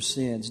repent of your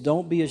sins.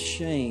 Don't be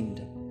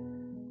ashamed.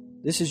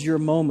 This is your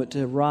moment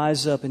to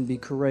rise up and be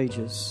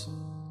courageous.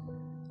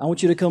 I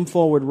want you to come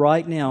forward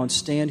right now and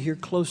stand here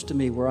close to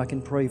me where I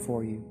can pray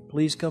for you.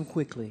 Please come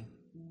quickly.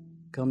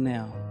 Come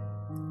now,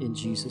 in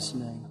Jesus'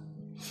 name.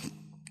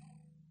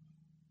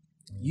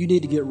 You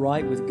need to get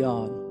right with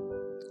God,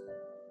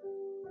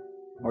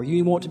 or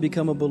you want to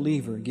become a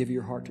believer and give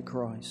your heart to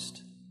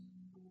Christ.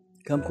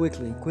 Come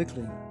quickly,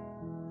 quickly.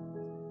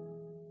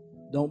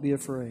 Don't be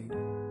afraid.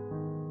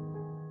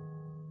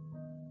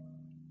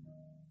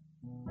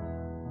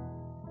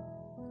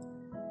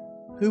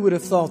 Who would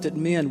have thought that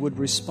men would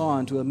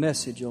respond to a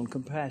message on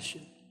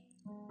compassion?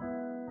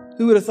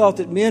 Who would have thought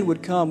that men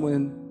would come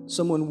when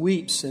someone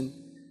weeps and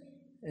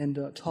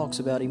talks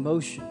about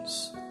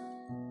emotions?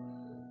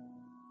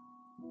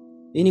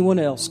 Anyone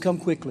else? Come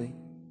quickly.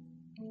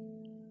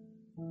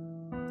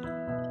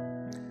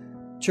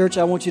 Church,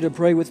 I want you to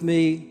pray with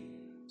me.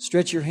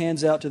 Stretch your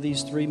hands out to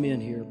these three men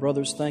here.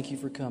 Brothers, thank you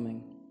for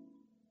coming.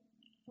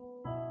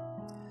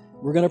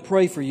 We're going to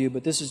pray for you,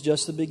 but this is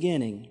just the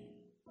beginning.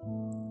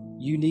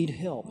 You need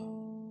help.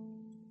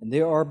 And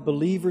there are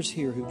believers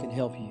here who can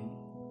help you.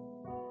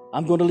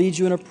 I'm going to lead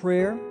you in a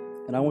prayer,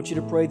 and I want you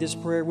to pray this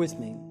prayer with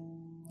me.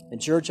 And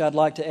church, I'd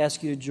like to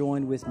ask you to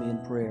join with me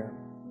in prayer.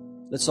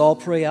 Let's all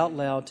pray out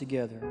loud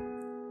together.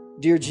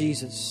 Dear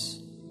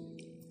Jesus,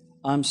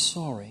 I'm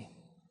sorry.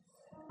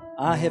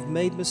 I have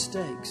made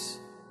mistakes,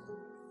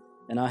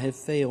 and I have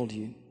failed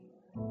you.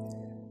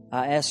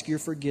 I ask your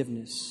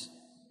forgiveness.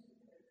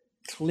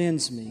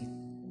 Cleanse me.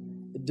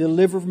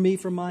 Deliver me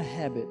from my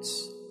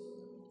habits.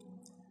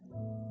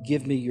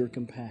 Give me your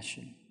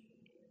compassion.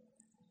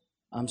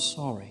 I'm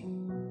sorry,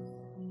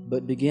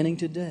 but beginning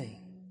today,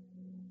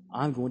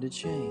 I'm going to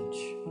change.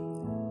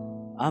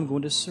 I'm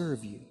going to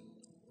serve you.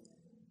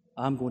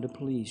 I'm going to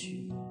please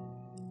you.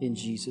 In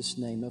Jesus'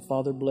 name. Now,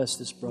 Father, bless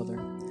this brother.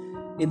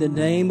 In the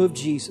name of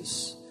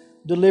Jesus,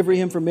 deliver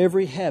him from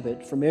every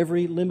habit, from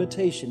every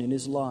limitation in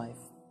his life.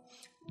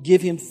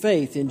 Give him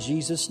faith in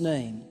Jesus'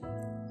 name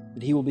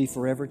that he will be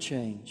forever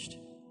changed.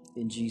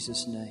 In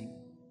Jesus' name.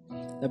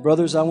 Now,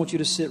 brothers, I want you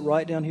to sit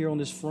right down here on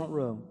this front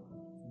row.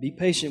 Be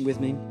patient with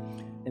me,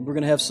 and we're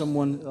going to have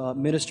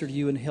someone minister to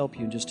you and help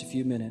you in just a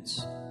few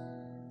minutes.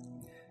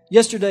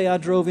 Yesterday, I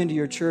drove into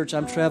your church.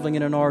 I'm traveling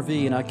in an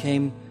RV, and I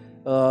came,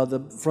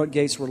 the front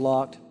gates were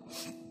locked.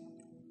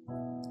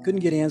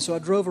 Couldn't get in, so I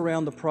drove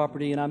around the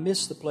property, and I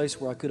missed the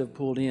place where I could have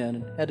pulled in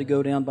and had to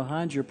go down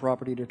behind your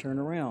property to turn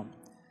around.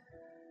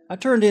 I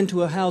turned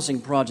into a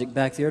housing project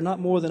back there, not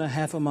more than a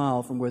half a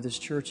mile from where this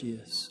church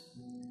is.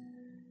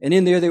 And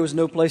in there was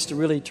no place to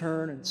really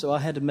turn, and so I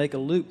had to make a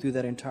loop through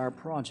that entire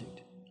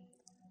project.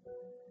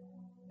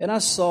 And I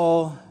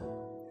saw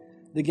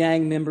the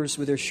gang members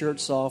with their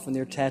shirts off and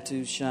their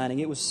tattoos shining.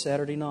 It was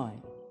Saturday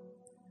night.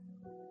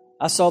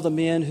 I saw the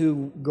men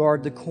who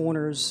guard the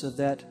corners of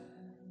that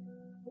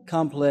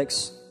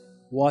complex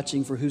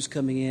watching for who's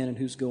coming in and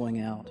who's going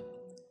out.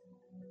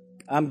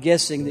 I'm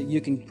guessing that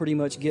you can pretty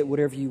much get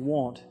whatever you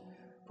want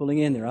pulling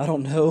in there. I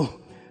don't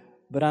know,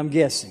 but I'm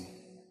guessing.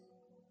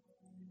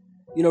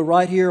 You know,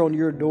 right here on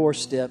your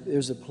doorstep,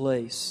 there's a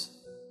place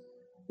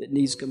that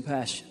needs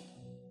compassion.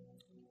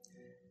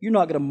 You're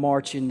not going to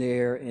march in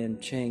there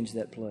and change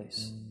that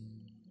place.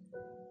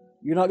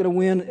 You're not going to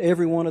win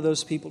every one of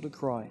those people to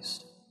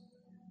Christ.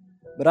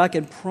 But I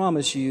can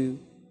promise you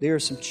there are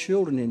some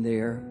children in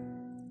there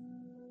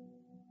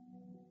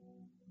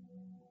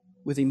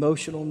with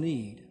emotional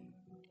need.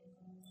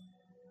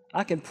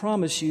 I can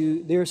promise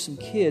you there are some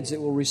kids that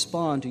will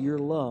respond to your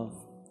love,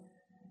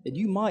 and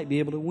you might be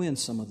able to win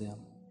some of them.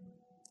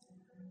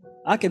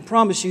 I can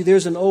promise you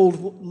there's an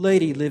old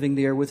lady living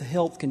there with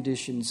health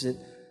conditions that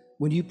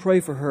when you pray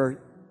for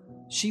her,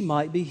 she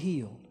might be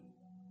healed.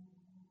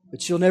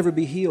 But she'll never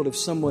be healed if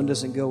someone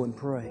doesn't go and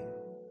pray.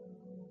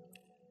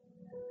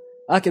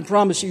 I can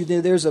promise you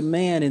that there's a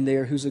man in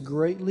there who's a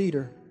great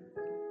leader,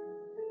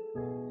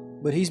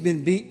 but he's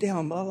been beat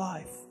down by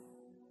life.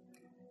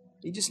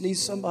 He just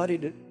needs somebody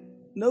to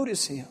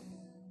notice him.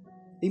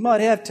 He might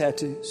have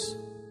tattoos,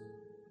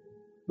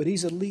 but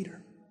he's a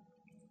leader.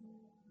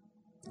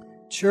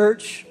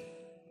 Church,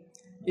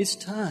 it's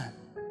time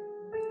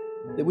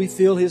that we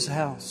fill His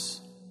house.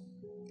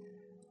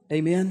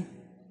 Amen.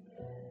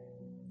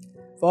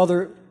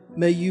 Father,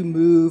 may you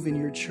move in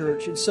your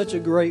church in such a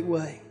great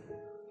way.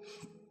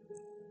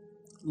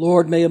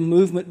 Lord, may a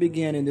movement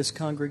begin in this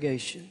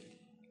congregation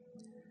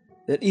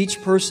that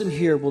each person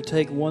here will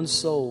take one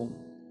soul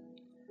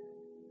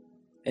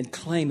and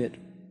claim it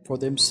for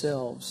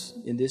themselves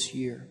in this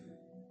year.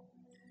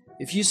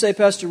 If you say,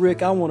 Pastor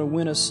Rick, I want to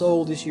win a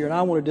soul this year and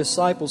I want to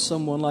disciple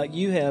someone like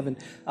you have and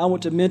I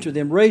want to mentor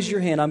them, raise your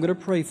hand. I'm going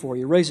to pray for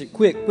you. Raise it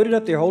quick. Put it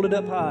up there. Hold it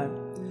up high.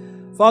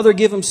 Father,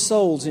 give them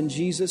souls in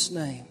Jesus'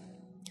 name.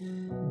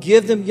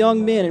 Give them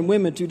young men and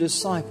women to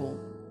disciple.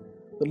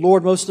 But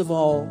Lord, most of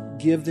all,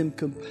 give them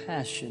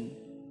compassion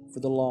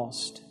for the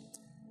lost.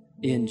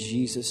 In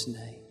Jesus'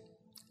 name.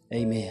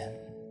 Amen.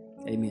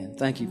 Amen.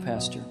 Thank you,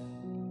 Pastor.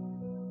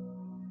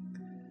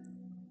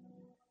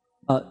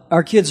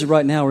 Our kids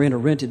right now are in a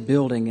rented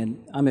building,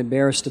 and I'm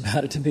embarrassed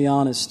about it, to be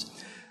honest.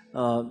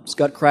 It's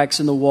got cracks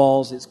in the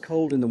walls. It's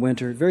cold in the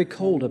winter, very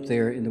cold up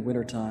there in the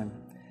wintertime.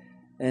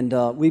 And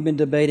we've been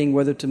debating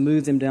whether to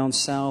move them down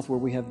south where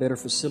we have better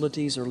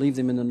facilities or leave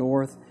them in the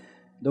north.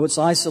 Though it's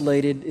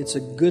isolated, it's a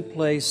good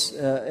place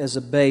as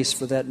a base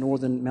for that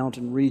northern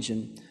mountain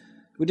region.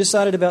 We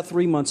decided about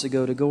 3 months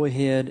ago to go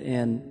ahead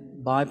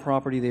and buy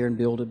property there and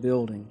build a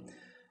building.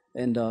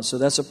 And so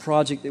that's a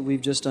project that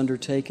we've just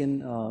undertaken.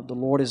 The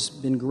Lord has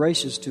been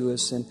gracious to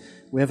us, and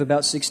we have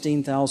about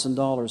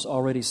 $16,000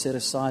 already set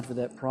aside for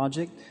that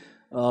project.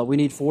 We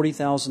need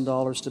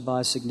 $40,000 to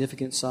buy a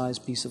significant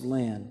sized piece of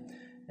land.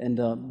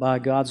 And by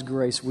God's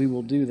grace, we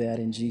will do that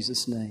in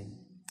Jesus' name.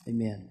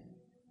 Amen.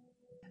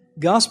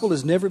 Gospel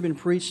has never been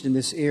preached in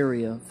this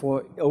area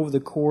for over the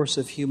course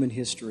of human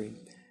history.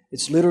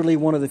 It's literally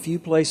one of the few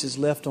places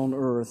left on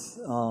earth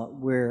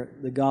where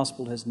the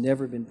gospel has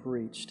never been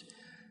preached.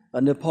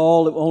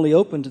 Nepal only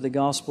opened to the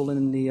gospel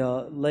in the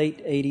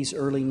late 80s,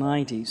 early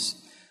 90s.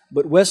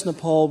 But West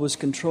Nepal was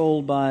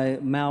controlled by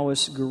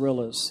Maoist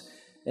guerrillas.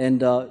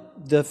 And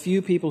the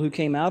few people who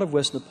came out of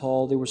West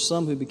Nepal, there were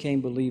some who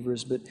became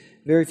believers, but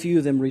very few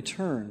of them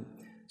returned.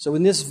 So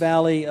in this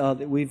valley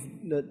that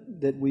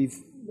we've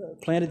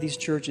planted these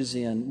churches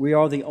in, we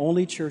are the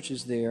only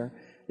churches there.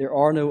 There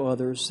are no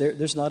others.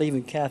 There's not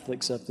even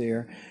Catholics up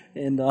there,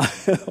 and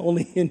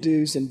only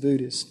Hindus and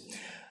Buddhists.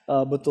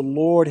 But the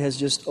Lord has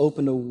just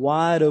opened a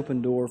wide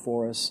open door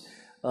for us,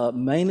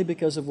 mainly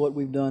because of what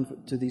we've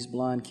done to these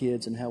blind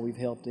kids and how we've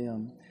helped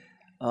them.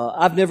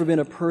 I've never been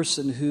a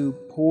person who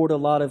poured a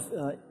lot of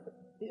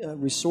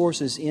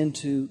resources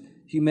into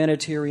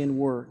humanitarian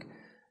work,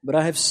 but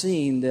I have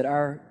seen that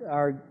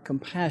our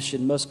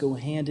compassion must go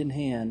hand in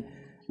hand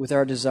with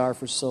our desire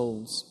for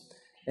souls.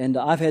 And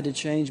I've had to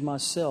change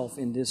myself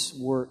in this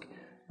work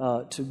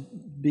to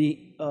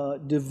be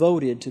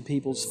devoted to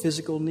people's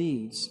physical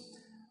needs.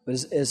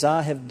 But as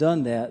I have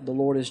done that, the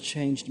Lord has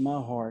changed my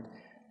heart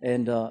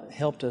and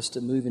helped us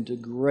to move into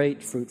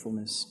great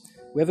fruitfulness.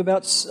 We have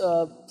about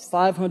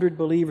 500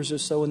 believers or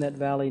so in that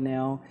valley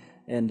now,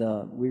 and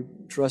we're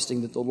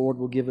trusting that the Lord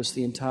will give us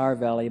the entire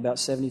valley, about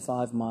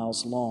 75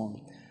 miles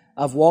long.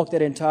 I've walked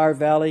that entire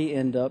valley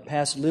and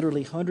passed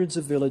literally hundreds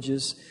of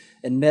villages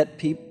and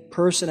met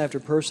person after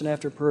person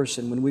after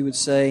person when we would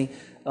say,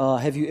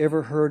 have you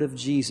ever heard of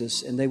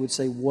Jesus? And they would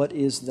say, what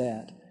is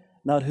that?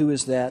 Not who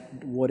is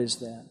that, what is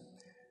that?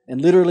 And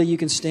literally you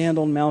can stand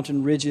on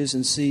mountain ridges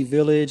and see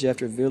village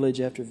after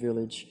village after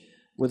village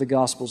where the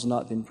gospel's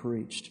not been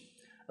preached.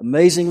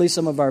 Amazingly,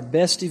 some of our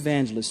best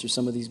evangelists are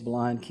some of these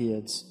blind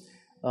kids.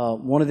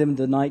 One of them,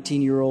 the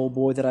 19-year-old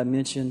boy that I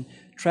mentioned,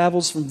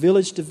 travels from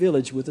village to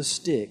village with a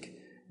stick.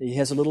 He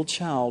has a little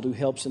child who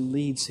helps and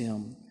leads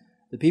him.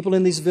 The people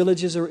in these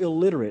villages are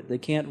illiterate. They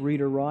can't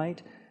read or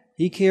write.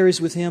 He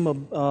carries with him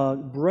a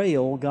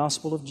Braille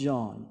Gospel of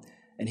John,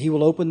 and he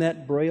will open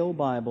that Braille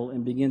Bible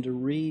and begin to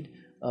read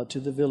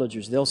to the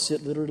villagers. They'll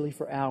sit literally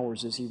for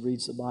hours as he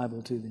reads the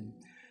Bible to them.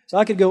 So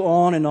I could go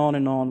on and on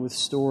and on with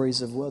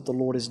stories of what the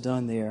Lord has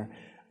done there,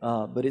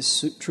 but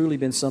it's truly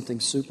been something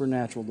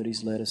supernatural that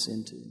He's led us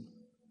into.